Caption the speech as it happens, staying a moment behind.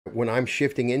When I'm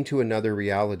shifting into another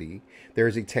reality, there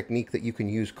is a technique that you can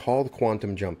use called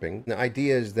quantum jumping. The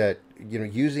idea is that,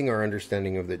 using our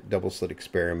understanding of the double slit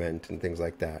experiment and things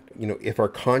like that, if our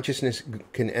consciousness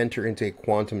can enter into a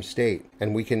quantum state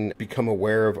and we can become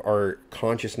aware of our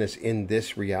consciousness in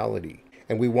this reality,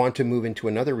 and we want to move into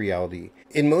another reality.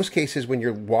 In most cases, when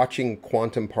you're watching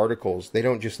quantum particles, they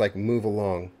don't just like move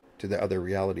along to the other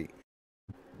reality.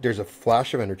 There's a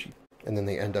flash of energy and then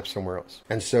they end up somewhere else.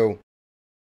 And so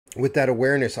with that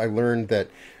awareness, I learned that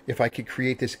if I could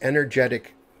create this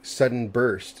energetic sudden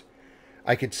burst,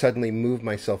 I could suddenly move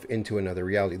myself into another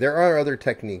reality. There are other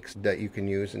techniques that you can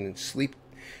use, and sleep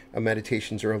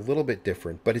meditations are a little bit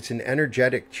different, but it's an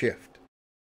energetic shift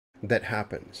that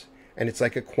happens. And it's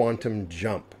like a quantum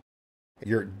jump.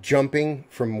 You're jumping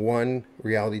from one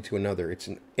reality to another. It's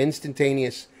an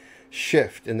instantaneous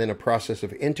shift and then a process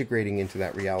of integrating into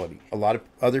that reality. A lot of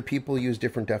other people use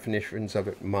different definitions of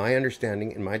it. My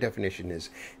understanding and my definition is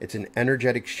it's an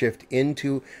energetic shift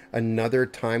into another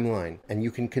timeline, and you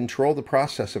can control the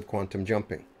process of quantum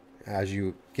jumping as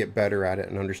you get better at it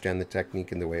and understand the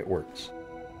technique and the way it works.